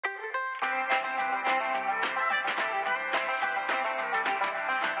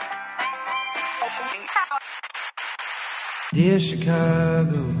Dear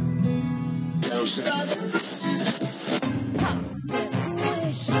Chicago.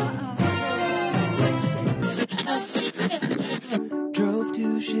 Drove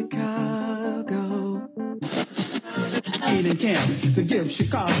to Chicago. In camp to give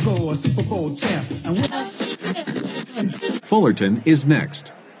Chicago a Super Bowl champ. Fullerton is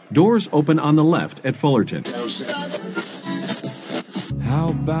next. Doors open on the left at Fullerton. How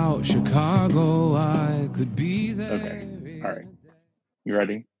about Chicago? I could be there. Okay. All right. You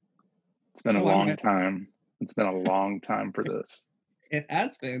ready? It's been a long time. It's been a long time for this. It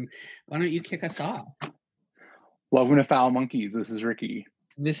has been. Why don't you kick us off? Welcome to Foul Monkeys. This is Ricky.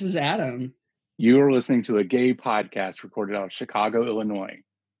 This is Adam. You are listening to a gay podcast recorded out of Chicago, Illinois.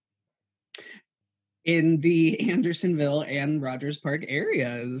 In the Andersonville and Rogers Park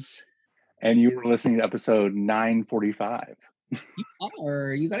areas. And you were listening to episode 945.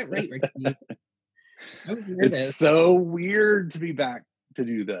 You got it right, Ricky. It's so weird to be back to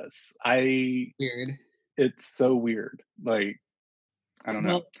do this. Weird. It's so weird. Like, I don't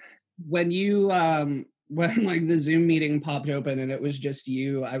know. Well, when you when like the Zoom meeting popped open and it was just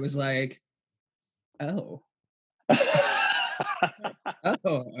you, I was like, oh.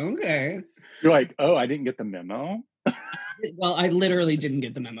 Oh, okay. You're like, oh, I didn't get the memo? Well, I literally didn't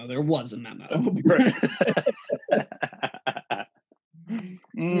get the memo. There was a memo.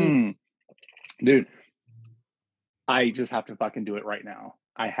 Dude, I just have to fucking do it right now.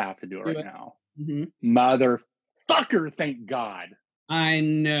 I have to do it right now. Mm-hmm. Motherfucker, thank God. I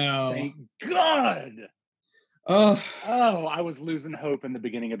know. Thank God. Oh, I was losing hope in the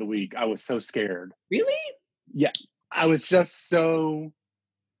beginning of the week. I was so scared. Really? Yeah. I was just so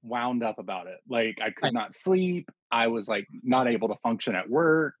wound up about it. Like, I could not sleep. I was like not able to function at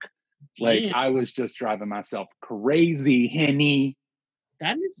work. Like, I was just driving myself crazy, Henny.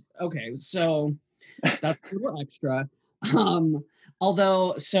 That is okay. So that's a little extra.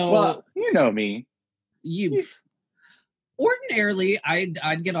 Although, well, you know me. Ordinarily,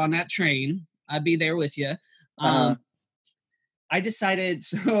 I'd get on that train. I'd be there with you. I decided,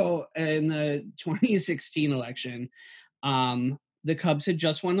 so in the 2016 election, the Cubs had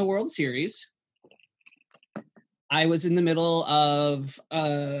just won the World Series. I was in the middle of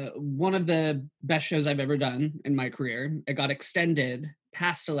one of the best shows I've ever done in my career. It got extended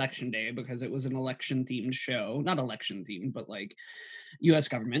past Election Day because it was an election-themed show. Not election-themed, but like U.S.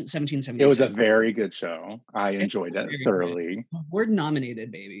 government, 1776. It was a very good show. I enjoyed it thoroughly. Good. We're nominated,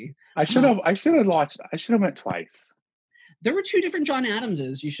 baby. I should have went twice. There were two different John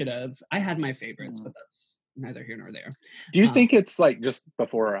Adamses. You should have. I had my favorites, but that's neither here nor there. Do you think it's like, just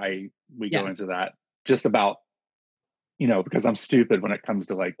before we go into that, just about, because I'm stupid when it comes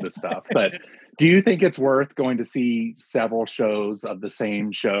to like this stuff, but do you think it's worth going to see several shows of the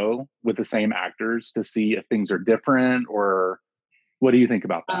same show with the same actors to see if things are different, or what do you think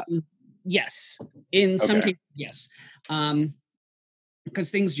about that? Yes. In some cases, yes. Because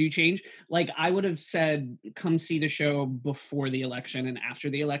things do change. Like, I would have said, come see the show before the election and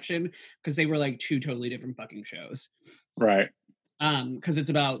after the election, because they were like two totally different fucking shows. Right. Because it's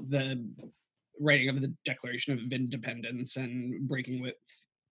about the writing of the Declaration of Independence and breaking with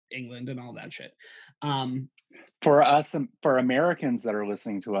England and all that shit. For Americans that are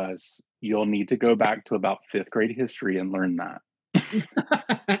listening to us, you'll need to go back to about 5th grade history and learn that.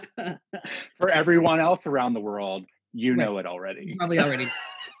 For everyone else around the world, know it already. Probably already.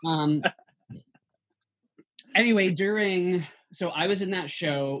 Anyway, so I was in that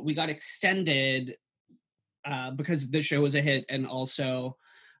show. We got extended because the show was a hit, and also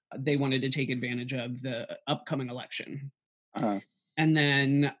they wanted to take advantage of the upcoming election. And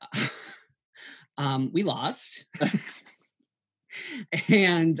then we lost.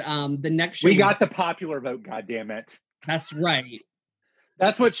 And the next show, we got the popular vote. God damn it! That's right.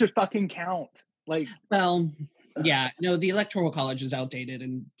 That's what should fucking count. Like, well, yeah, no, the Electoral College is outdated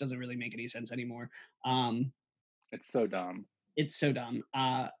and doesn't really make any sense anymore. It's so dumb. It's so dumb.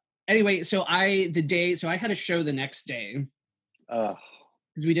 Anyway, so I had a show the next day.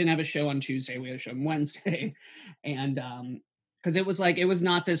 Because we didn't have a show on Tuesday, we had a show on Wednesday. And because it was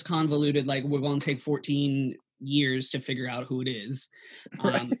not this convoluted, like, we're going to take 14 years to figure out who it is.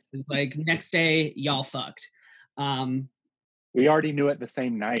 Right. It's like, next day, y'all fucked. We already knew it the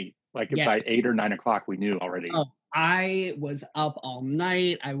same night. Like, by 8 or 9 o'clock, we knew already. Oh, I was up all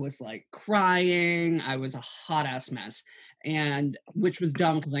night. I was like crying. I was a hot ass mess, and which was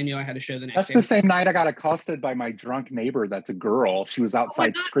dumb because I knew I had a show the next day. That's the same night I got accosted by my drunk neighbor. That's a girl. She was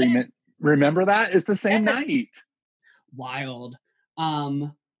outside screaming. Remember that? It's the same night. Wild.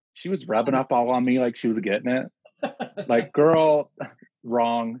 She was rubbing up all on me like she was getting it. Like, girl,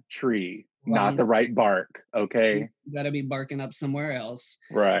 wrong tree. Not the right bark, okay? You gotta be barking up somewhere else.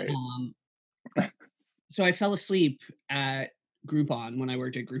 Right. So I fell asleep at Groupon when I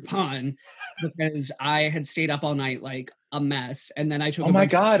worked at Groupon because I had stayed up all night like a mess, and then I took. Oh my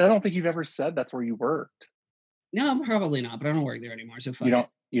God! I don't think you've ever said that's where you worked. No, probably not. But I don't work there anymore. So fuck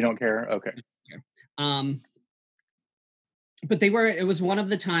you don't care? Okay. But it was one of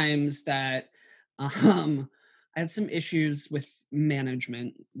the times that I had some issues with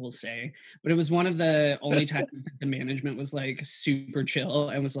management, we'll say, but it was one of the only times that the management was like super chill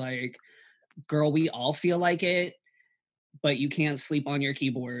and was like, girl, we all feel like it, but you can't sleep on your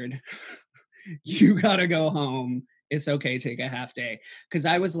keyboard. You gotta go home. It's okay, take a half day. Because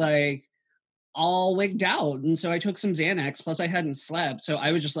I was like all wigged out. And so I took some Xanax, plus I hadn't slept. So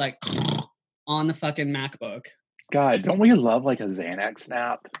I was just like on the fucking MacBook. God, don't we love like a Xanax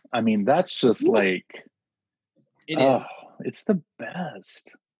nap? I mean, that's just like, it's the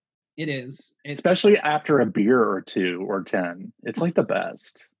best. It is. Especially after a beer or 2 or 10. It's like the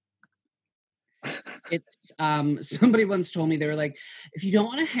best. It's somebody once told me, they were like, if you don't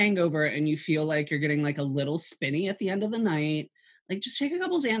want a hangover and you feel like you're getting like a little spinny at the end of the night, like just take a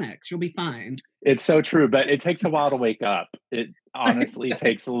couple Xanax, you'll be fine. It's so true, but it takes a while to wake up. It honestly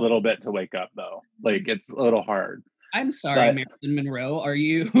takes a little bit to wake up though. Like it's a little hard. I'm sorry, Marilyn Monroe. Are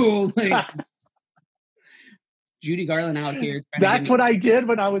you like Judy Garland out here? That's what I did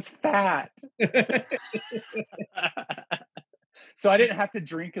when I was fat. So I didn't have to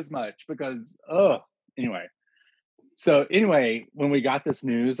drink as much because, anyway. So anyway, when we got this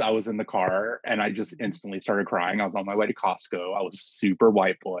news, I was in the car and I just instantly started crying. I was on my way to Costco. I was super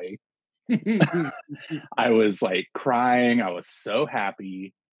white boy. I was like crying. I was so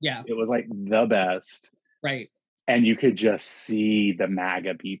happy. Yeah. It was like the best. Right. And you could just see the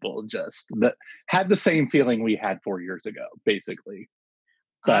MAGA people had the same feeling we had 4 years ago, basically.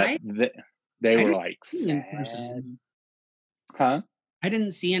 But they were like sad. Huh? I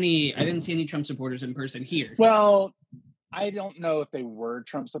didn't see any Trump supporters in person here. Well, I don't know if they were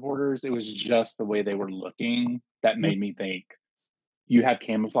Trump supporters. It was just the way they were looking that made me think. You have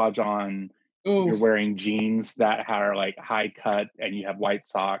camouflage on. Oof. You're wearing jeans that are like high cut, and you have white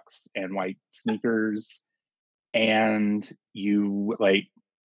socks and white sneakers, and you're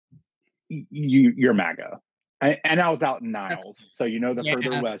MAGA. And I was out in Niles, so the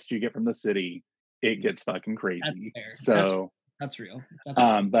further west you get from the city, it gets fucking crazy. So. That's real.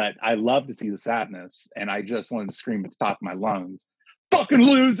 But I love to see the sadness, and I just wanted to scream at the top of my lungs, "Fucking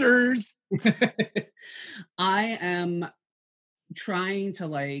losers!" I am trying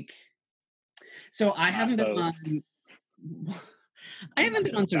to so I haven't been on. I haven't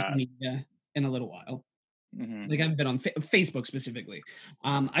been on social media in a little while. Mm-hmm. Like I haven't been on Facebook specifically.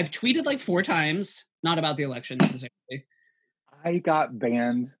 I've tweeted like 4 times, not about the election necessarily. I got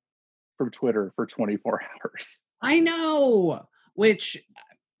banned from Twitter for 24 hours. I know, which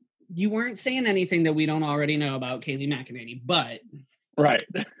you weren't saying anything that we don't already know about Kayleigh McEnany, but. Right.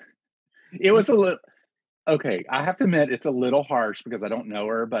 It was a little, okay, I have to admit it's a little harsh because I don't know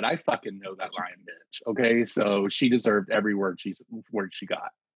her, but I fucking know that lying bitch, okay? So she deserved every word she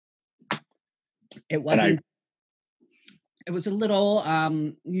got. It wasn't. It was a little,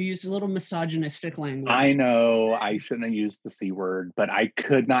 you used a little misogynistic language. I know I shouldn't have used the C word, but I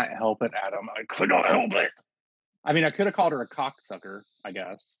could not help it, Adam. I could not help it. I mean, I could have called her a cocksucker, I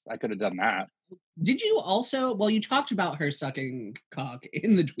guess. I could have done that. Did you also, you talked about her sucking cock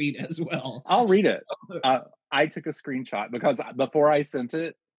in the tweet as well. I'll read it. I took a screenshot because before I sent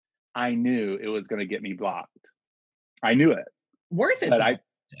it, I knew it was going to get me blocked. I knew it. Worth it. But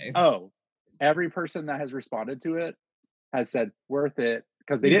every person that has responded to it has said worth it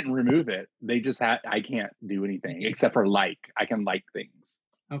because they didn't remove it. They just I can't do anything except for I can like things.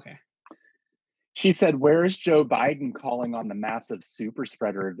 Okay. She said, where is Joe Biden calling on the massive super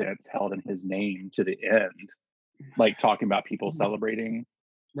spreader events held in his name to the end? Like talking about people celebrating.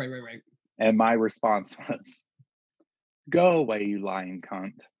 Right. And my response was, go away, you lying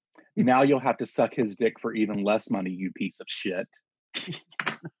cunt. Now you'll have to suck his dick for even less money, you piece of shit.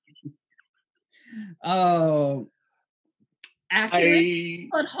 Oh, accurate,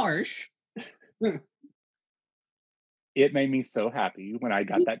 but harsh. It made me so happy when I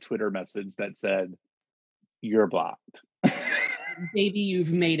got that Twitter message that said, you're blocked. Baby,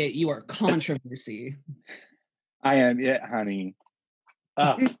 you've made it. You are controversy. I am it, honey.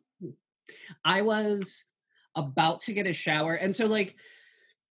 I was about to get a shower. And so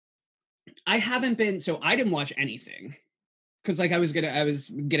I didn't watch anything. Because I was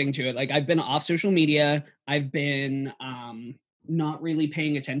getting to it. I've been off social media. I've been not really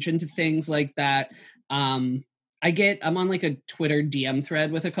paying attention to things like that. I'm on like a Twitter DM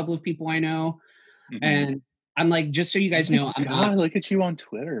thread with a couple of people I know, Mhm. and I'm like, just so you guys know, I'm not. God, look at you on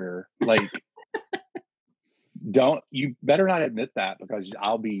Twitter. Like, you better not admit that, because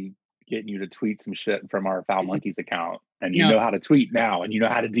I'll be getting you to tweet some shit from our Foul Monkeys account, and you No. know how to tweet now, and you know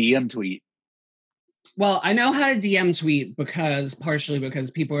how to DM tweet. Well, I know how to DM tweet partially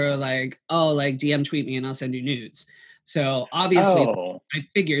because people are like, oh, like DM tweet me and I'll send you nudes. So obviously I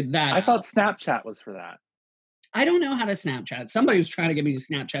figured that I thought out. Snapchat was for that. I don't know how to Snapchat. Somebody was trying to get me to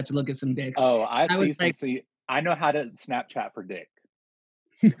Snapchat to look at some dicks. Oh, I was like, I know how to Snapchat for dick.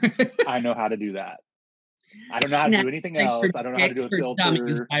 I know how to do that. I don't know how to do anything else. I don't know how to do a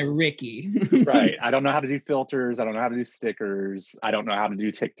filter. By Ricky. Right. I don't know how to do filters. I don't know how to do stickers. I don't know how to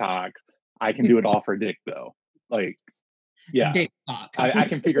do TikTok. I can do it all for dick, though. Like, yeah. TikTok. I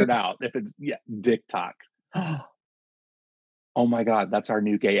can figure it out. If it's, Dick Talk. Oh my God, that's our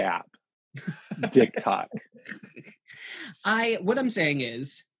new gay app. Dick Talk. What I'm saying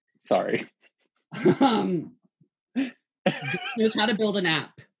is, sorry. Knows how to build an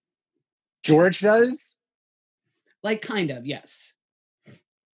app. George does? Like, kind of, yes.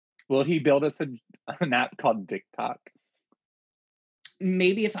 Will he build us an app called Dick Talk?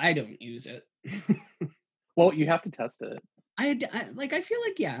 Maybe if I don't use it. Well, you have to test it. I feel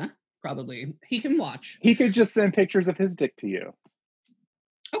like, yeah, probably. He can watch. He could just send pictures of his dick to you.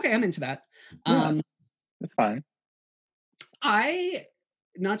 Okay, I'm into that. Yeah, that's fine.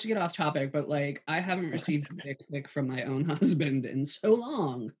 Not to get off topic, but like, I haven't received a dick pic from my own husband in so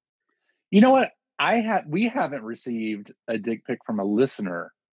long. You know what? We haven't received a dick pic from a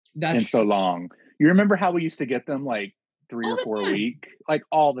listener in so long. You remember how we used to get them like 3 or 4 a week? Like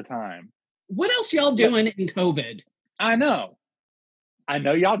all the time. What else y'all doing in COVID? I know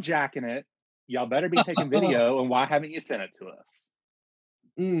y'all jacking it. Y'all better be taking video, and why haven't you sent it to us?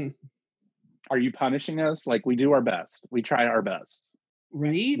 Are you punishing us? Like, we do our best. We try our best.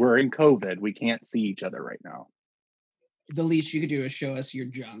 Right? We're in COVID. We can't see each other right now. The least you could do is show us your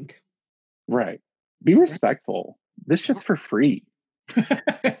junk. Right. Be respectful. This shit's for free.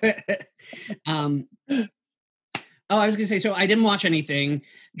 I was gonna say, so I didn't watch anything.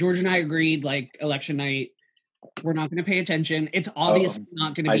 George and I agreed, like, election night, we're not gonna pay attention. It's obviously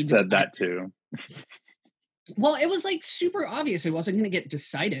not gonna be. I said that too. Well, it was like super obvious it wasn't gonna get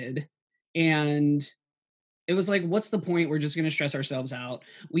decided, and it was like, what's the point? We're just gonna stress ourselves out.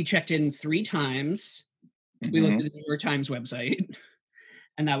 We checked in 3 times. Mm-hmm. We looked at the New York Times website,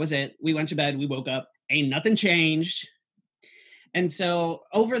 and that was it. We went to bed. We woke up. Ain't nothing changed. And so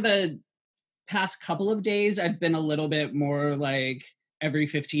over the past couple of days, I've been a little bit more like every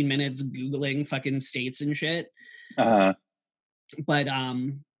 15 minutes Googling fucking states and shit. But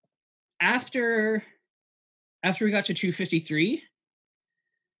after we got to 253,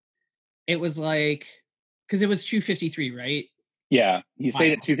 it was like, because it was 253, right? Yeah, you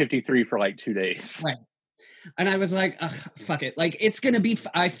stayed at 253 for like 2 days. Right. And I was like, ugh, fuck it. Like, it's going to be,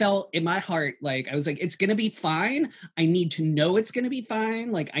 I felt in my heart, like, I was like, it's going to be fine. I need to know it's going to be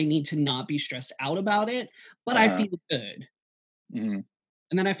fine. Like, I need to not be stressed out about it, but I feel good. Mm-hmm.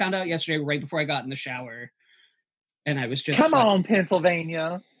 And then I found out yesterday, right before I got in the shower, and I was just Come on,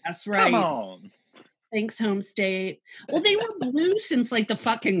 Pennsylvania. That's right. Come on. Thanks, home state. Well, they were blue since like the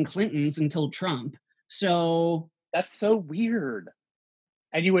fucking Clintons until Trump. So that's so weird.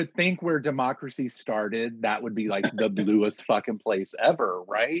 And you would think where democracy started, that would be like the bluest fucking place ever,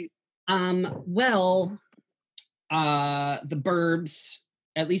 right? Well, the burbs,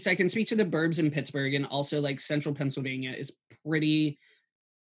 at least I can speak to the burbs in Pittsburgh, and also like central Pennsylvania is pretty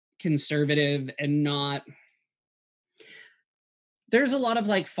conservative and not. There's a lot of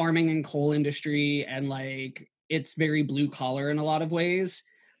like farming and coal industry, and like it's very blue collar in a lot of ways.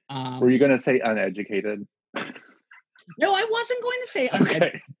 Were you going to say uneducated? No, I wasn't going to say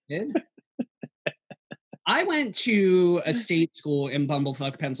uneducated. I went to a state school in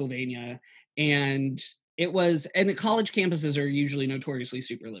Bumblefuck, Pennsylvania, and the college campuses are usually notoriously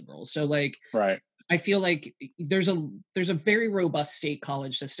super liberal. So like, right. I feel like there's a very robust state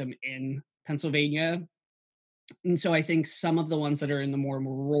college system in Pennsylvania. And so I think some of the ones that are in the more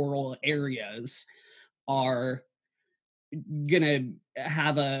rural areas are gonna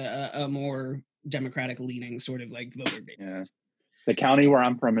have a more democratic leaning sort of like voter base. Yeah. The county where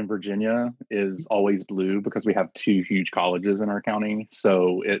I'm from in Virginia is always blue because we have 2 huge colleges in our county.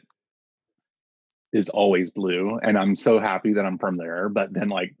 So it is always blue. And I'm so happy that I'm from there. But then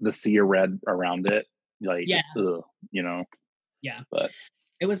like the sea of red around it, like, ugh, you know? Yeah. But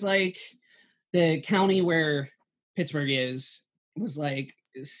it was like the county where Pittsburgh was like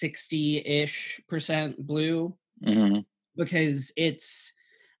 60-ish% blue. Mm-hmm. Because it's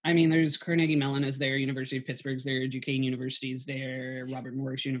I mean, there's Carnegie Mellon is there, University of Pittsburgh's there, Duquesne University is there, Robert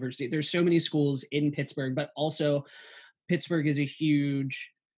Morris University. There's so many schools in Pittsburgh, but also Pittsburgh is a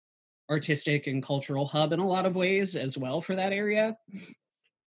huge artistic and cultural hub in a lot of ways as well for that area.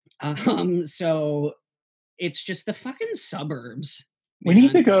 So it's just the fucking suburbs. We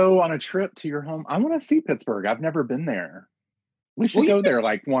need to go on a trip to your home. I want to see Pittsburgh. I've never been there. We should go there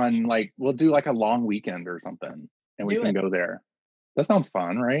we'll do like a long weekend or something and we can go there. That sounds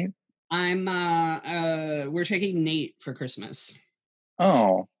fun, right? We're taking Nate for Christmas.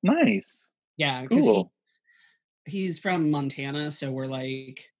 Oh, nice. Yeah, because he's from Montana, so we're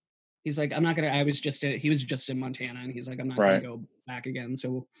like, he's like, I'm not gonna. He was just in Montana, and he's like, I'm not gonna go back again.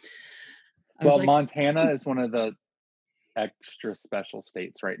 So, Montana is one of the extra special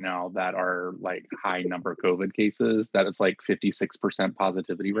states right now that are like high number COVID cases. That it's like 56%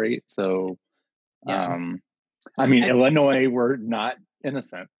 positivity rate. So, I mean, Illinois, we're not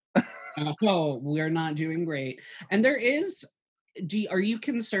innocent. Oh, we're not doing great. And there is. Are you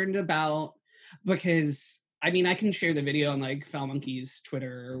concerned about, because I mean, I can share the video on like Foul Monkey's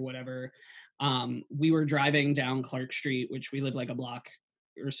Twitter or whatever. We were driving down Clark Street, which we live like a block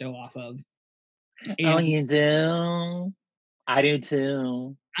or so off of. And you do? I do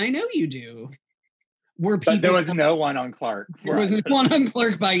too. I know you do. But there was no one on Clark. There was no one on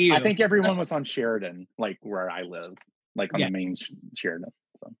Clark by you. I think everyone was on Sheridan, like where I live, like on the main Sheridan.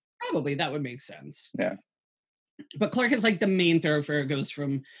 So. Probably that would make sense. Yeah. But Clark is like the main thoroughfare. It goes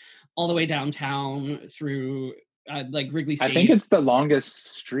from all the way downtown through like Wrigley Stadium. I think it's the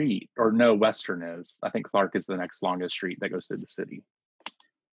longest street, or no, Western is. I think Clark is the next longest street that goes through the city.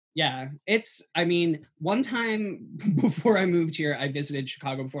 Yeah, I mean, one time before I moved here, I visited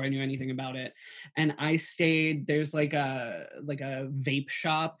Chicago before I knew anything about it. And I stayed, there's like a vape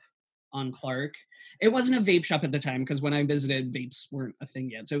shop on Clark. It wasn't a vape shop at the time, because when I visited, vapes weren't a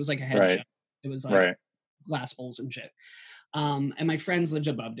thing yet. So it was like a head shop. It was like glass bowls and shit. And my friends lived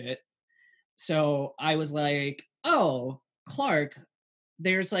above it. So I was like, oh, Clark,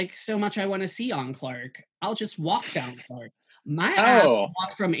 there's like so much I want to see on Clark. I'll just walk down Clark. My ass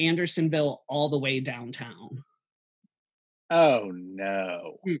walked from Andersonville all the way downtown. Oh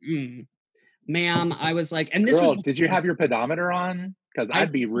no. Ma'am, I was like, and this Girl, was, did you have your pedometer on? Because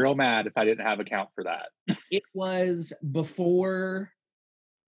I'd be real mad if I didn't have a count for that. It was before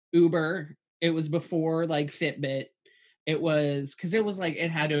Uber. It was before like Fitbit. It was, because it was like,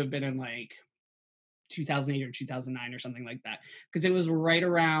 it had to have been in like 2008 or 2009 or something like that. Because it was right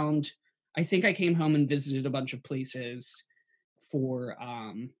around, I think I came home and visited a bunch of places for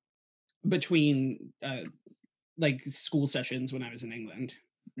between like school sessions when I was in England.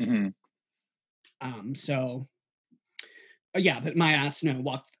 So yeah, but my ass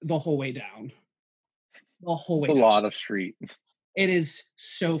walked the whole way down. The whole way down. A lot of street. It is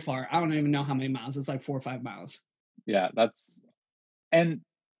so far. I don't even know how many miles. It's like 4 or 5 miles. Yeah, and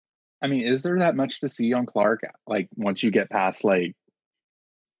I mean, is there that much to see on Clark? Like once you get past like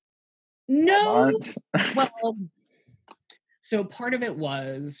no. Well, so part of it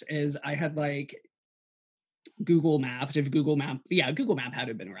is I had like Google Maps. Google Map had to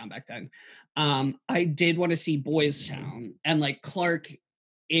have been around back then. I did want to see Boys Town, and like Clark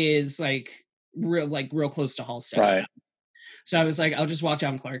is like real close to Halstead. Right. So I was like, I'll just walk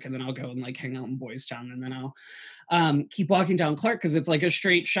down Clark, and then I'll go and like hang out in Boys Town, and then I'll keep walking down Clark because it's like a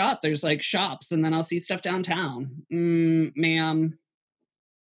straight shot. There's like shops, and then I'll see stuff downtown. Ma'am.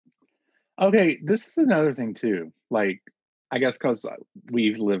 Okay, this is another thing too. Like, I guess because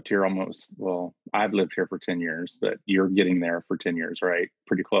we've lived here I've lived here for 10 years, but you're getting there for 10 years, right?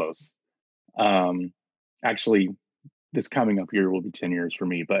 Pretty close. Actually, this coming up year will be 10 years for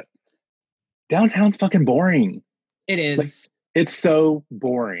me, but downtown's fucking boring. It is. Like, it's so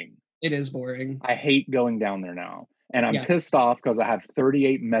boring. It is boring. I hate going down there now. And I'm pissed off because I have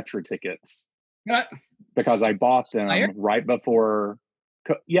 38 Metro tickets because I bought them right before.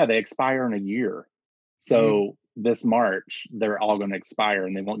 Yeah, they expire in a year. So this March, they're all going to expire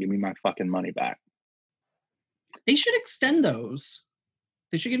and they won't give me my fucking money back. They should extend those.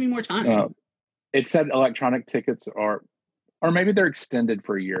 They should give me more time. It said electronic tickets or maybe they're extended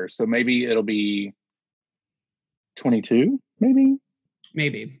for a year. So maybe it'll be 22, maybe.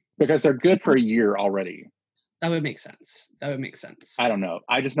 Because they're good for a year already. That would make sense. I don't know.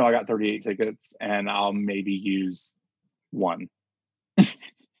 I just know I got 38 tickets and I'll maybe use one.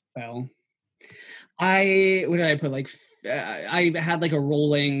 Well, what did I put? Like, I had like a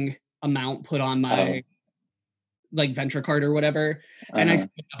rolling amount put on my like Venture card or whatever, and I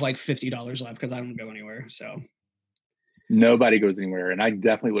still have like $50 left because I don't go anywhere. So Nobody goes anywhere, and I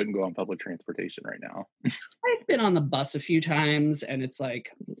definitely wouldn't go on public transportation right now. I've been on the bus a few times, and it's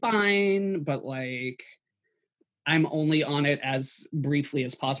like fine, but like I'm only on it as briefly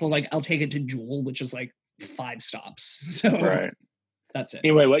as possible. Like I'll take it to Jewel, which is like 5 stops. So Right. that's it.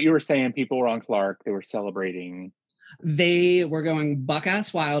 Anyway, what you were saying, people were on Clark, they were celebrating. They were going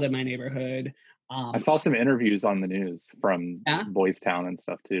buck-ass wild in my neighborhood. I saw some interviews on the news from Boys Town and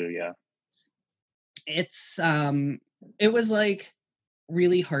stuff too. Yeah. It's it was like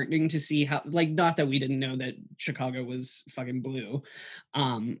really heartening to see how, like, not that we didn't know that Chicago was fucking blue,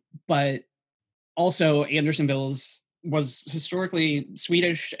 but also Andersonville's was historically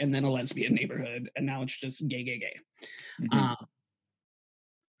Swedish and then a lesbian neighborhood, and now it's just gay.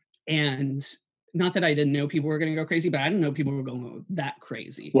 And not that I didn't know people were going to go crazy, but I didn't know people were going to go that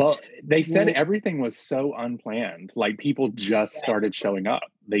crazy. Well, they said everything was so unplanned. Like people just started showing up.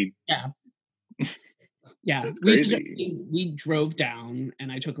 We drove down,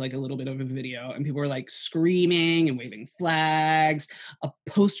 and I took like a little bit of a video, and people were like screaming and waving flags. A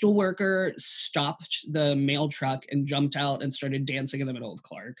postal worker stopped the mail truck and jumped out and started dancing in the middle of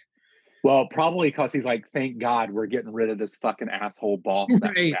Clark. Well, probably because he's like, thank God we're getting rid of this fucking asshole boss.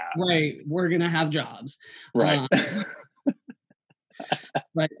 Right. We're going to have jobs. Right.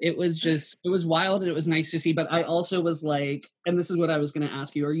 But it was wild, and it was nice to see. But I also was like, and this is what I was going to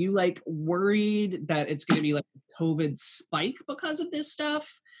ask you, are you like worried that it's going to be like a COVID spike because of this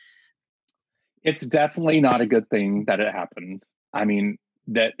stuff? It's definitely not a good thing that it happened. I mean,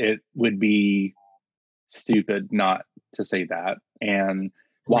 that it would be stupid not to say that. And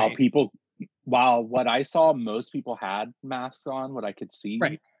while what I saw, most people had masks on, what I could see,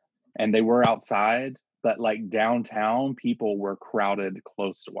 and they were outside, but like downtown, people were crowded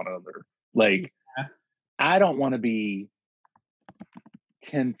close to one another. Like, I don't want to be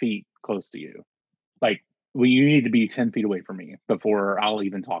 10 feet close to you. Like, well, you need to be 10 feet away from me before I'll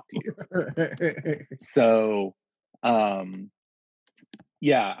even talk to you. So,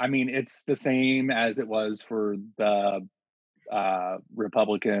 yeah, I mean, it's the same as it was for the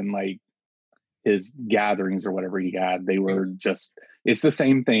Republican, like his gatherings or whatever he had. They were just, it's the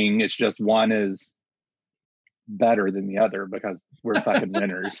same thing. It's just one is better than the other because we're fucking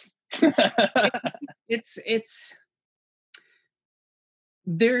winners. It's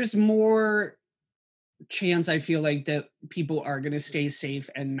there's more chance, I feel like, that people are going to stay safe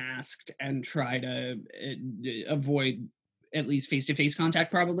and masked and try to avoid at least face-to-face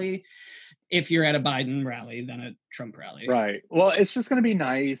contact, probably, if you're at a Biden rally than a Trump rally. Right. Well, it's just going to be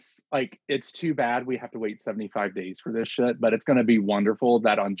nice. Like, it's too bad we have to wait 75 days for this shit, but it's going to be wonderful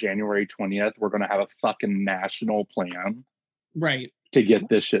that on January 20th, we're going to have a fucking national plan. Right. To get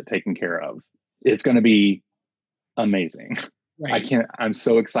this shit taken care of. It's going to be amazing. Right. I'm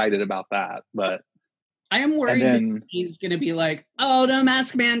so excited about that, but I am worried that he's going to be like, oh, no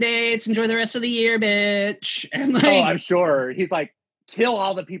mask mandates, enjoy the rest of the year, bitch. And like, oh, I'm sure. He's like, kill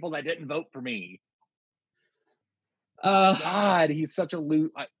all the people that didn't vote for me. God, he's such a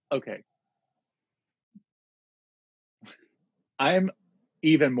okay. I'm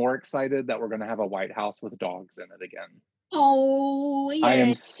even more excited that we're going to have a White House with dogs in it again. Oh, yeah. I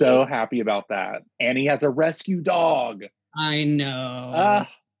am so happy about that. And he has a rescue dog. I know.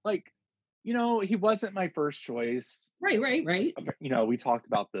 Like, you know, he wasn't my first choice. Right. You know, we talked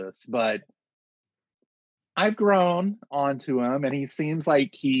about this, but I've grown onto him, and he seems like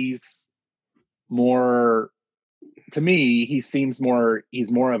he's more, to me, he's more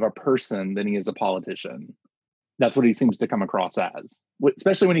of a person than he is a politician. That's what he seems to come across as,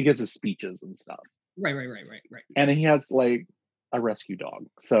 especially when he gives his speeches and stuff. Right. And he has like a rescue dog.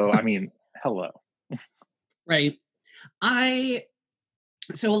 So, I mean, hello. Right.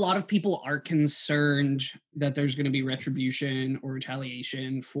 So a lot of people are concerned that there's going to be retribution or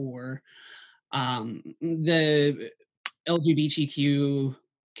retaliation for the LGBTQ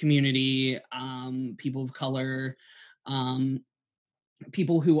community, people of color,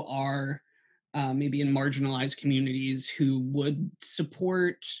 people who are maybe in marginalized communities who would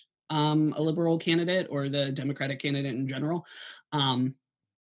support a liberal candidate or the Democratic candidate in general,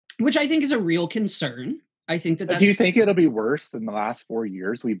 which I think is a real concern. I think that's... Do you think it'll be worse than the last 4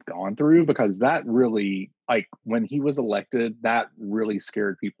 years we've gone through? Because that really, like, when he was elected, that really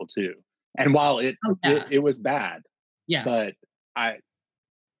scared people too. And while it was bad, but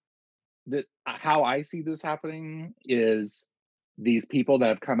how I see this happening is these people that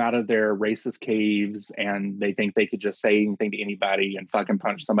have come out of their racist caves and they think they could just say anything to anybody and fucking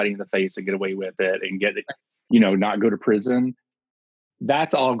punch somebody in the face and get away with it and get it, you know, not go to prison.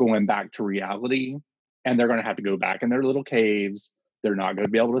 That's all going back to reality. And they're going to have to go back in their little caves they're not going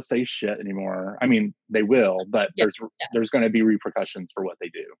to be able to say shit anymore. I mean, they will, but there's going to be repercussions for what they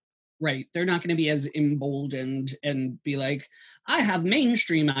do. Right. They're not going to be as emboldened and be like, I have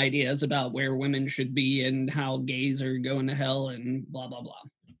mainstream ideas about where women should be and how gays are going to hell and blah, blah, blah.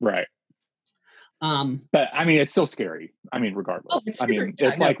 Right. But I mean, it's still scary. I mean, regardless. Oh,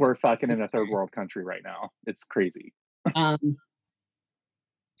 it's like we're fucking in a third world country right now. It's crazy.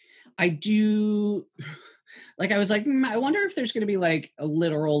 I do, like, I was like, I wonder if there's going to be like a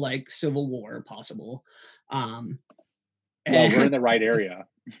literal like civil war possible. Well, we're in the right area.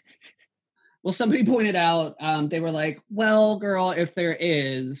 Well, somebody pointed out, they were like, well, girl, if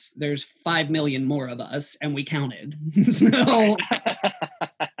there's 5 million more of us, and we counted. So,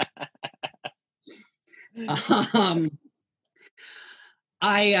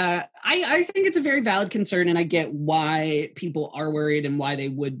 I think it's a very valid concern, and I get why people are worried and why they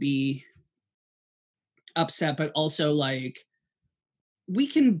would be upset, but also, like, we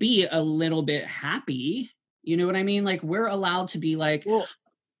can be a little bit happy. You know what I mean? Like, we're allowed to be like, well,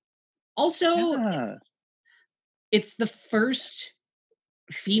 also, yeah. it's the first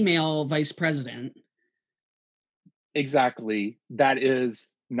female vice president. Exactly. That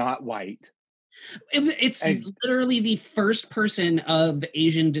is not white. It's literally the first person of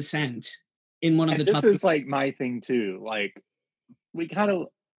Asian descent in one of the top. This is like my thing too. Like, we kind of,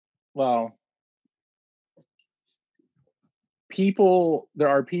 well, there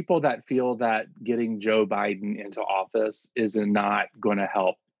are people that feel that getting Joe Biden into office is not going to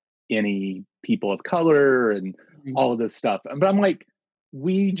help any people of color and all of this stuff. But I'm like,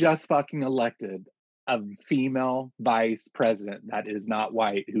 we just fucking elected a female vice president that is not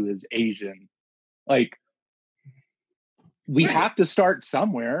white, who is Asian. Like, we have to start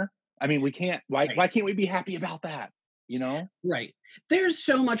somewhere. I mean, we can't, why can't we be happy about that? You know? Right. There's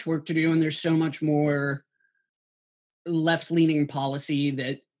so much work to do, and there's so much more left-leaning policy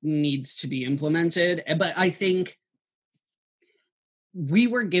that needs to be implemented. But I think we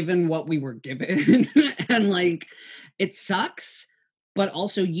were given what we were given, and like, it sucks, but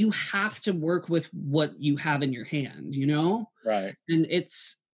also you have to work with what you have in your hand, you know? Right. And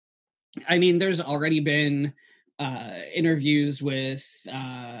I mean, there's already been interviews with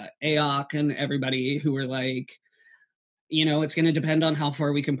AOC and everybody who are like, you know, it's going to depend on how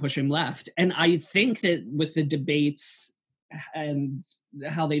far we can push him left. And I think that with the debates and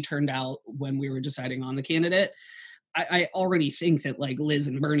how they turned out when we were deciding on the candidate, I already think that like Liz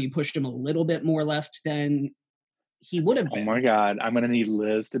and Bernie pushed him a little bit more left than he would have been. Oh my God. I'm going to need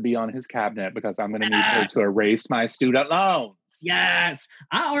Liz to be on his cabinet because I'm going to need her to erase my student loans. Yes.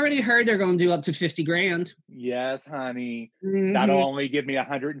 I already heard they're going to do up to 50 grand. Yes, honey. Mm-hmm. That'll only give me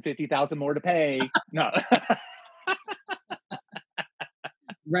 150,000 more to pay. No.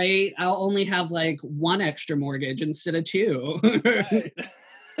 Right. I'll only have like one extra mortgage instead of two. Right.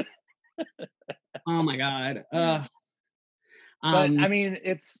 Oh my God. But I mean,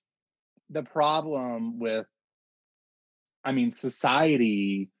 it's the problem with, I mean,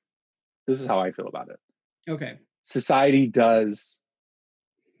 society, this is how I feel about it. Okay. Society does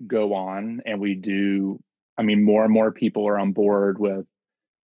go on, and we do, I mean, more and more people are on board with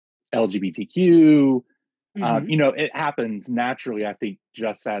LGBTQ. You know, it happens naturally, I think,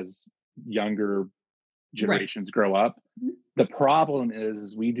 just as younger generations grow up. The problem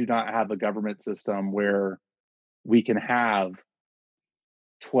is we do not have a government system where we can have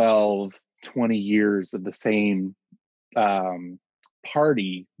 12, 20 years of the same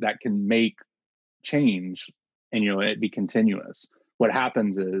party that can make change and, you know, it be continuous. What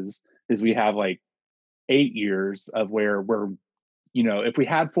happens is we have like 8 years of where we're, you know, if we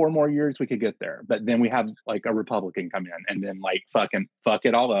had 4 more years, we could get there. But then we have like a Republican come in and then like fuck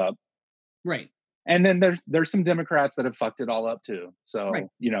it all up. Right. And then there's some Democrats that have fucked it all up too. So,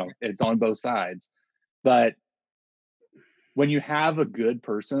 you know, it's on both sides. But when you have a good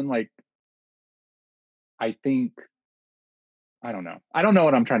person, like, I think, I don't know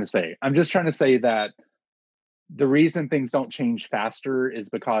what I'm trying to say. I'm just trying to say that the reason things don't change faster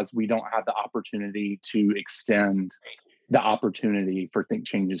is because we don't have the opportunity to extend the opportunity for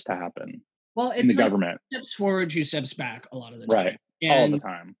changes to happen. Well, it's in the like government. Steps forward, 2 steps back a lot of the time. Right. And all the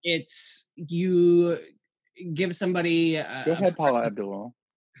time. It's, you give somebody go ahead, Paula Abdul.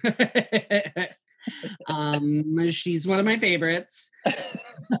 She's one of my favorites.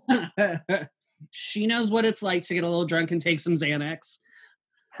 She knows what it's like to get a little drunk and take some Xanax.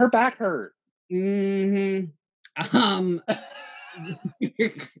 Her back hurt. I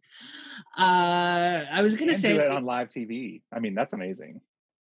was gonna say do it on live TV. I mean, that's amazing.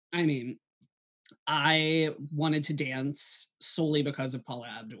 I mean, I wanted to dance solely because of Paula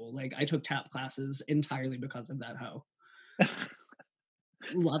Abdul. Like, I took tap classes entirely because of that hoe.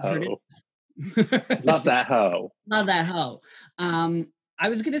 Love her. Ho. Love that hoe. Love that hoe. I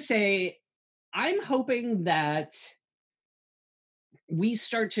was gonna say, I'm hoping that we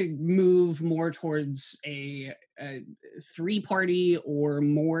start to move more towards a 3-party or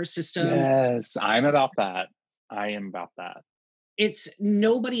more system. Yes, I'm about that. I am about that. It's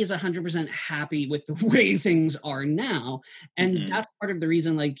nobody is 100% happy with the way things are now, and Mhm. that's part of the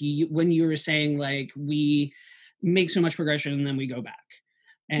reason. Like when you were saying, like we make so much progression and then we go back,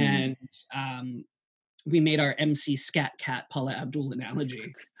 and we made our MC Scat Cat Paula Abdul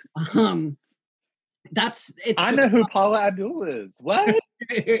analogy. That's it's. I know who Paula Abdul is. What?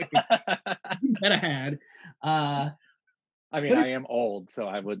 that I had. I mean, I am old, so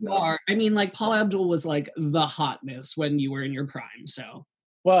I would know. I mean, like Paula Abdul was like the hotness when you were in your prime. So,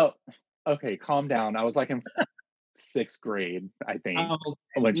 Well, okay, calm down. I was like in 6th grade, I think,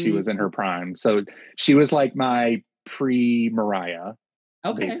 when she was in her prime. So she was like my pre-Mariah,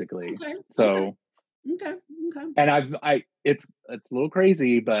 basically. Okay, so, okay. And it's a little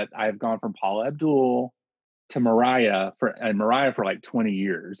crazy, but I've gone from Paula Abdul to Mariah for like 20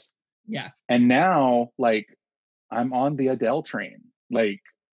 years. Yeah. And now, like, I'm on the Adele train. Like,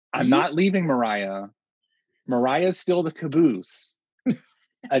 I'm not leaving Mariah. Mariah's still the caboose.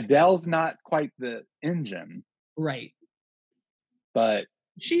 Adele's not quite the engine. Right. But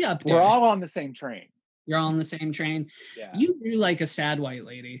she up there. We're all on the same train. You're all on the same train. Yeah. You do like a sad white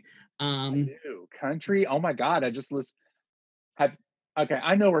lady. I do. Country. Oh my God. I just okay,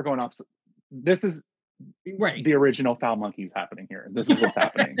 I know we're going off. This is right. The original Foul Monkeys happening here. This is what's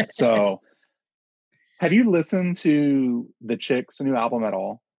happening. So have you listened to the Chicks' new album at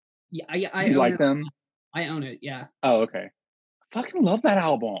all? Yeah, I do you like them? I own it, yeah. Oh, okay. I fucking love that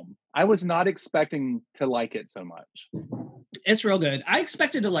album. I was not expecting to like it so much. It's real good. I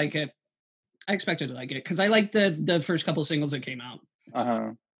expected to like it because I liked the first couple singles that came out.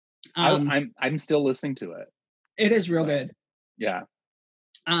 I'm still listening to it. It is real good. Yeah.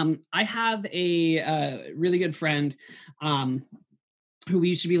 I have a really good friend who we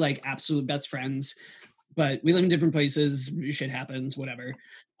used to be like absolute best friends, but we live in different places. Shit happens, whatever.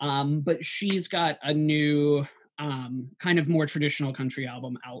 But she's got a new kind of more traditional country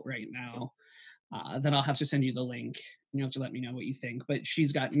album out right now that I'll have to send you the link. You have to let me know what you think. But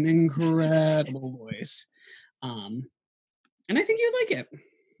she's got an incredible voice. And I think you'd like it.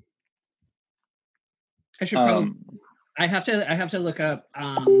 I should probably I have to look up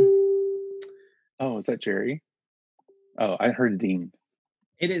oh, is that Jerry? Oh, I heard Dean.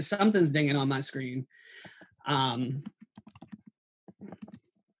 It is something's dinging on my screen.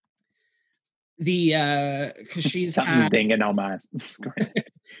 Because she's something's dinging on my screen.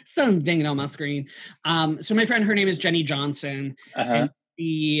 Something's dinging on my screen. So my friend, her name is Jenny Johnson, and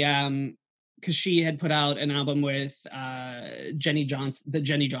because she had put out an album with Jenny Johnson, the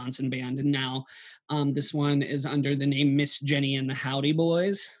Jenny Johnson Band, and now this one is under the name Miss Jenny and the Howdy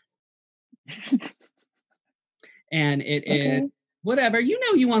Boys. And it is whatever,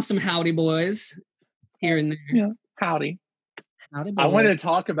 you want some Howdy Boys here and there. Yeah, howdy. Howdy boys. I wanted to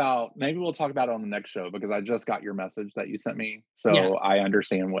talk about, maybe we'll talk about it on the next show because I just got your message that you sent me, so I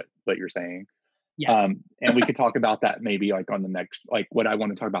understand what you're saying. Yeah. And we could talk about that maybe like on the next, like what I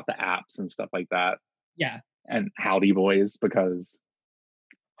want to talk about the apps and stuff like that. Yeah. And Howdy Boys, because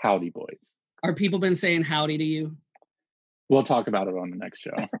Howdy Boys. Are people been saying howdy to you? We'll talk about it on the next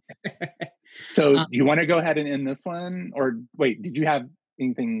show. So you want to go ahead and end this one, or wait, did you have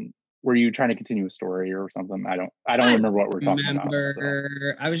anything? Were you trying to continue a story or something? I don't remember what we're talking about. So.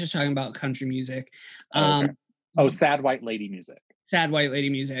 I was just talking about country music. Sad white lady music. Sad white lady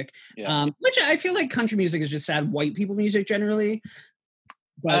music. Yeah. Which I feel like country music is just sad white people music generally.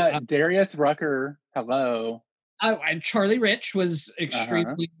 But Darius Rucker, hello. Charlie Rich was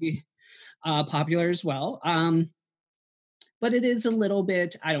extremely popular as well. But it is a little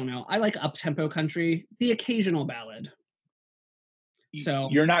bit, I don't know. I like up-tempo country, the occasional ballad. So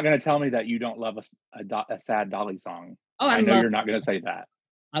you're not going to tell me that you don't love a sad Dolly song. Oh, I know you're not going to say that.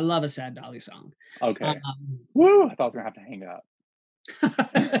 I love a sad Dolly song. Okay. Woo! I thought I was going to have to hang up.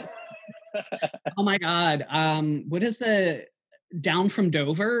 Oh my God. What is the Down from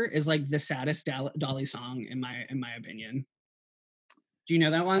Dover is like the saddest Dolly song in my opinion. Do you know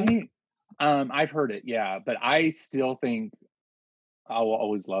that one? I've heard it, yeah, but I still think I Will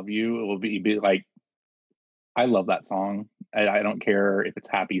Always Love You. It will be like, I love that song. I don't care if it's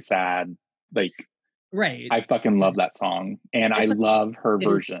happy, sad. Like, right. I fucking love that song, and I love her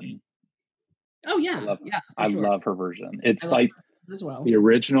version. Oh yeah, I love her version. It's like as well. The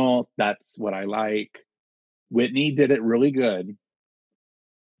original. That's what I like. Whitney did it really good,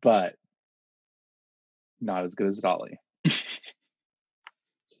 but not as good as Dolly.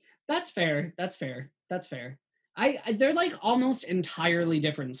 That's fair. That's fair. That's fair. They're like almost entirely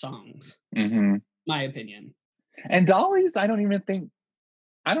different songs, Hmm. my opinion. And Dolly's, I don't even think,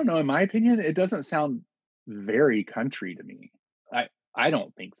 I don't know, in my opinion, it doesn't sound very country to me. I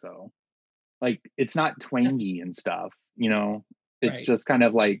don't think so. Like, it's not twangy and stuff, you know? It's Right. just kind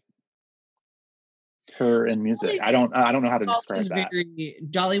of like her and music. Dolly, I don't know how to Dolly describe is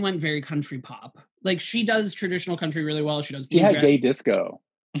that. Dolly went very country pop. Like she does traditional country really well. She does She had bluegrass. gay disco.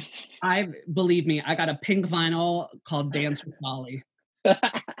 Believe me, I got a pink vinyl called Dance with Dolly.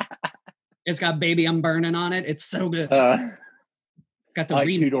 It's got Baby I'm Burning on it. It's so good. Got the I like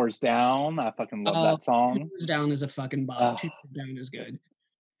remix. Two Doors Down. I fucking love that Two song. Doors Down is a fucking bop. Two Doors Down is good.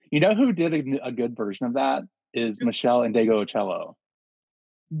 You know who did a good version of that? Is Michelle Indegocello.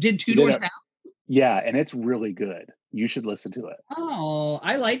 Did Two Doors Down? Yeah, and it's really good. You should listen to it. Oh,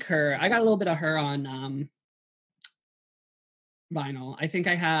 I like her. I got a little bit of her on vinyl. I think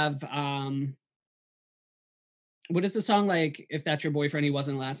I have what is the song like? If That's Your Boyfriend, He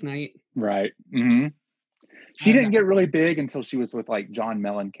Wasn't Last Night. Right. Mm-hmm. She didn't get really big until she was with like John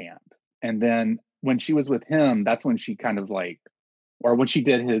Mellencamp. And then when she was with him, that's when she kind of like, or when she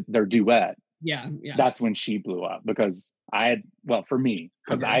did their duet. Yeah. That's when she blew up because for me,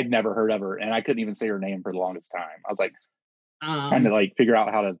 because I'd never heard of her and I couldn't even say her name for the longest time. I was like, trying to like figure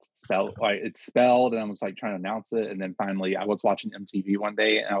out how to spell, like it's spelled, and I was like trying to announce it. And then finally I was watching MTV one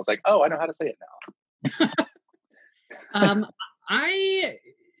day and I was like, oh, I know how to say it now. I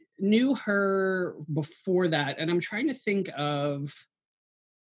knew her before that, and I'm trying to think of.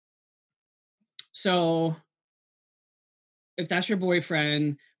 So, If That's Your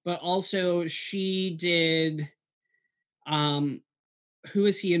Boyfriend, but also she did, Who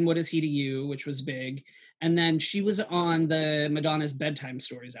Is He and What Is He to You, which was big, and then she was on the Madonna's Bedtime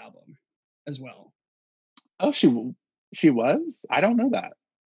Stories album as well. Oh, she was? I don't know that.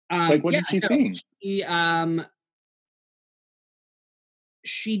 Like, what did she sing?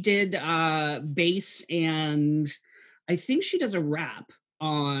 She did bass, and I think she does a rap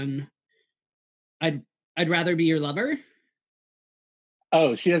on I'd Rather Be Your Lover.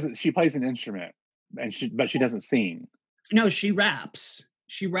 Oh, she doesn't. She plays an instrument, but she doesn't sing. No, she raps.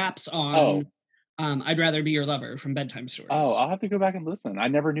 She raps on I'd Rather Be Your Lover from Bedtime Stories. Oh, I'll have to go back and listen. I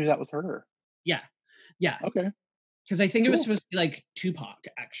never knew that was her. Yeah. Okay. Because I think it was supposed to be like Tupac,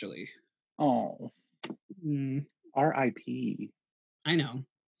 actually. Oh. R.I.P. I know.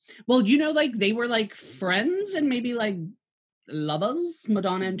 Well, you know, like they were like friends and maybe like lovers,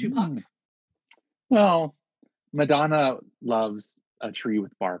 Madonna and Tupac. Well, Madonna loves a tree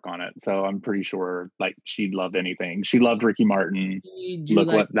with bark on it, so I'm pretty sure like she'd love anything. She loved Ricky Martin. Look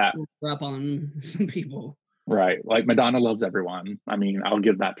like, what that up on some people. Right. Like Madonna loves everyone. I mean, I'll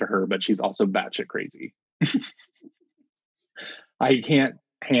give that to her, but she's also batshit crazy. I can't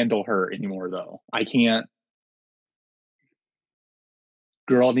handle her anymore though. I can't.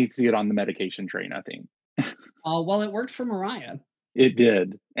 Girl needs to get on the medication train, I think. Well, it worked for Mariah. It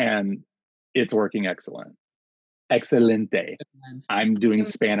did, and it's working excellent. Excelente. I'm doing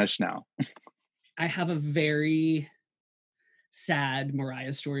Spanish now. I have a very sad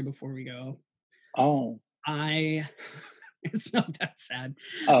Mariah story before we go. Oh. It's not that sad.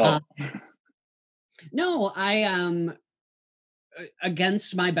 Oh. No, I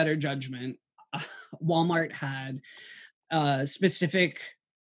against my better judgment, Walmart had a specific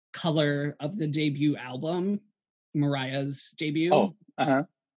color of the debut album, Mariah's debut. Oh,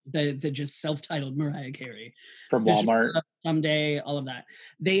 the just self-titled Mariah Carey from Walmart. Someday, all of that.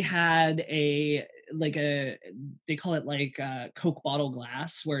 They had they call it like Coke bottle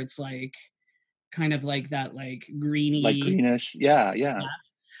glass, where it's like kind of like that, like greenish. Yeah.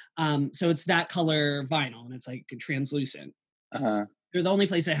 Glass. So it's that color vinyl, and it's like translucent. They're the only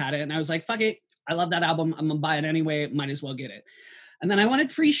place I had it, and I was like, "Fuck it, I love that album. I'm gonna buy it anyway. Might as well get it." And then I wanted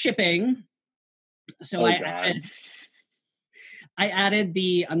free shipping, so I added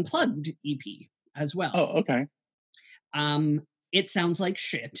the Unplugged EP as well. Oh, okay. It sounds like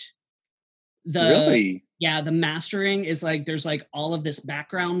shit. Really? Yeah, the mastering is like there's like all of this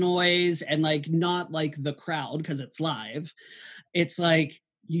background noise and like not like the crowd because it's live. It's like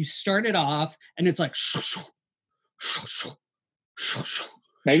you start it off and it's like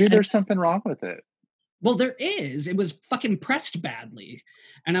maybe there's something wrong with it. Well, there is. It was fucking pressed badly.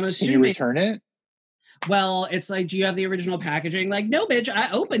 And I'm assuming Can you return it? Well, it's like, do you have the original packaging? Like, no, bitch,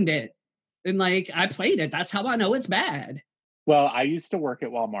 I opened it. And like I played it. That's how I know it's bad. Well, I used to work at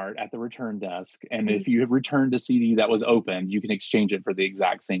Walmart at the return desk. And if you have returned a CD that was open, you can exchange it for the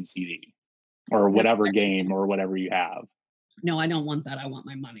exact same CD or whatever game or whatever you have. No, I don't want that. I want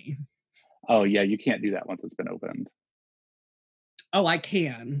my money. Oh, yeah. You can't do that once it's been opened. Oh, I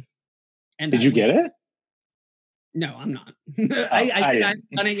can. And Did you get it? No, I'm not. I haven't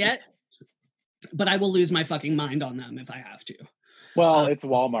done it yet, but I will lose my fucking mind on them if I have to. Well, it's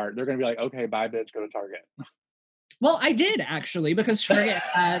Walmart. They're going to be like, okay, bye, bitch, go to Target. Well, I did actually, because Target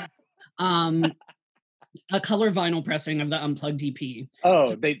had a color vinyl pressing of the Unplugged EP. Oh,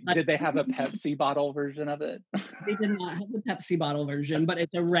 So, did they have a Pepsi bottle version of it? They did not have the Pepsi bottle version, but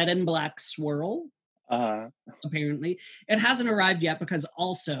it's a red and black swirl. Apparently, it hasn't arrived yet because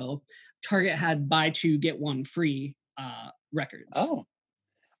also Target had buy two get one free records. Oh,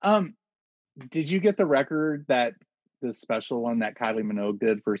 did you get the record that the special one that Kylie Minogue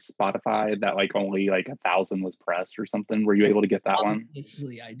did for Spotify that like only like 1,000 was pressed or something? Were you able to get that one?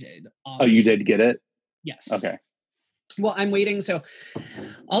 Obviously, I did. Oh, you did get it? Yes. Okay. Well, I'm waiting. So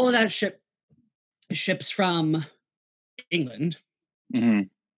all of that ships from England. Mm-hmm.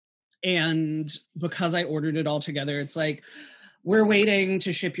 And because I ordered it all together, it's like, we're waiting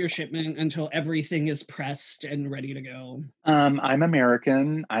to ship your shipment until everything is pressed and ready to go. I'm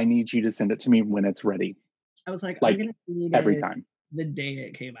American. I need you to send it to me when it's ready. I was like I'm going to need every it time. The day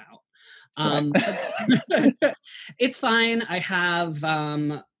it came out. It's fine. I have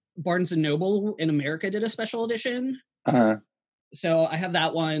Barnes & Noble in America did a special edition. So I have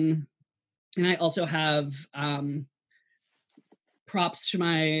that one. And I also have props to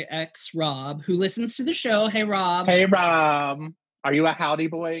my ex, Rob, who listens to the show. Hey, Rob. Hey, Rob. Are you a howdy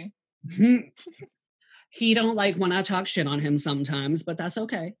boy? He don't like when I talk shit on him sometimes, but that's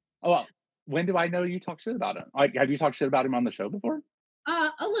okay. Oh, well, when do I know you talk shit about him? Like, have you talked shit about him on the show before?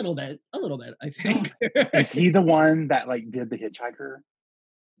 A little bit, I think. Is he the one that like did the Hitchhiker?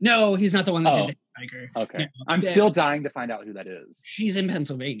 No, he's not the one that did the Hitchhiker. Okay. No, I'm still dying to find out who that is. She's in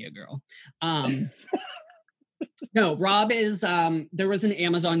Pennsylvania, girl. No, Rob is there was an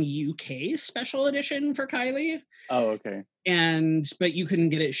Amazon UK special edition for Kylie. Oh, okay. But you couldn't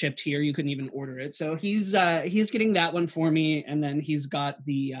get it shipped here. You couldn't even order it. So he's getting that one for me, and then he's got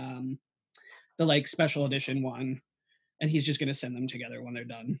the like special edition one, and he's just gonna send them together when they're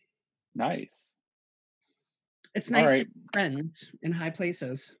done. Nice. It's nice to be friends in high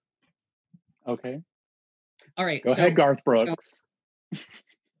places. Okay. All right. Go ahead, Garth Brooks.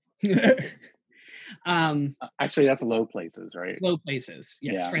 Actually, that's low places, right? Low places.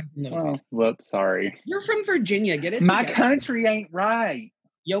 Yes, yeah. Friends in low places. Whoops, sorry. You're from Virginia. Get it My together. country ain't right.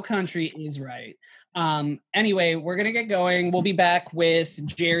 Your country is right. Anyway, we're going to get going. We'll be back with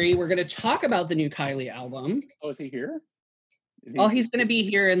Jerry. We're going to talk about the new Kylie album. Oh, is he here? Well, he's going to be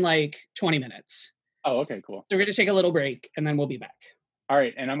here in like 20 minutes. Oh, okay, cool. So we're going to take a little break, and then we'll be back. All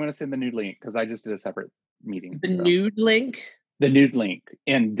right, and I'm going to send the nude link because I just did a separate meeting. The nude link? The nude link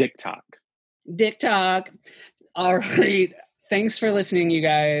in TikTok. TikTok. All right. Thanks for listening, you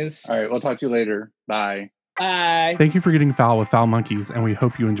guys. All right, we'll talk to you later. Bye. Bye. Thank you for getting foul with Foul Monkeys, and we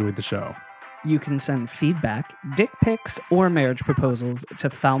hope you enjoyed the show. You can send feedback, dick pics, or marriage proposals to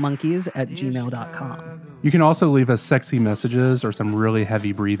foulmonkeys@gmail.com. You can also leave us sexy messages or some really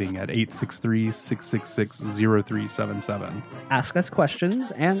heavy breathing at 863-666-0377. Ask us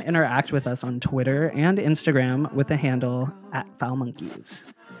questions and interact with us on Twitter and Instagram with the handle @foulmonkeys.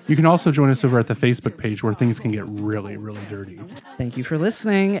 You can also join us over at the Facebook page where things can get really, really dirty. Thank you for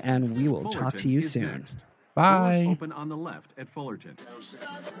listening, and we will talk Fullerton to you is soon. next. Bye. Doors open on the left at Fullerton.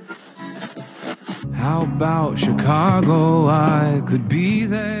 How about Chicago? I could be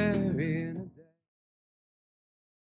there.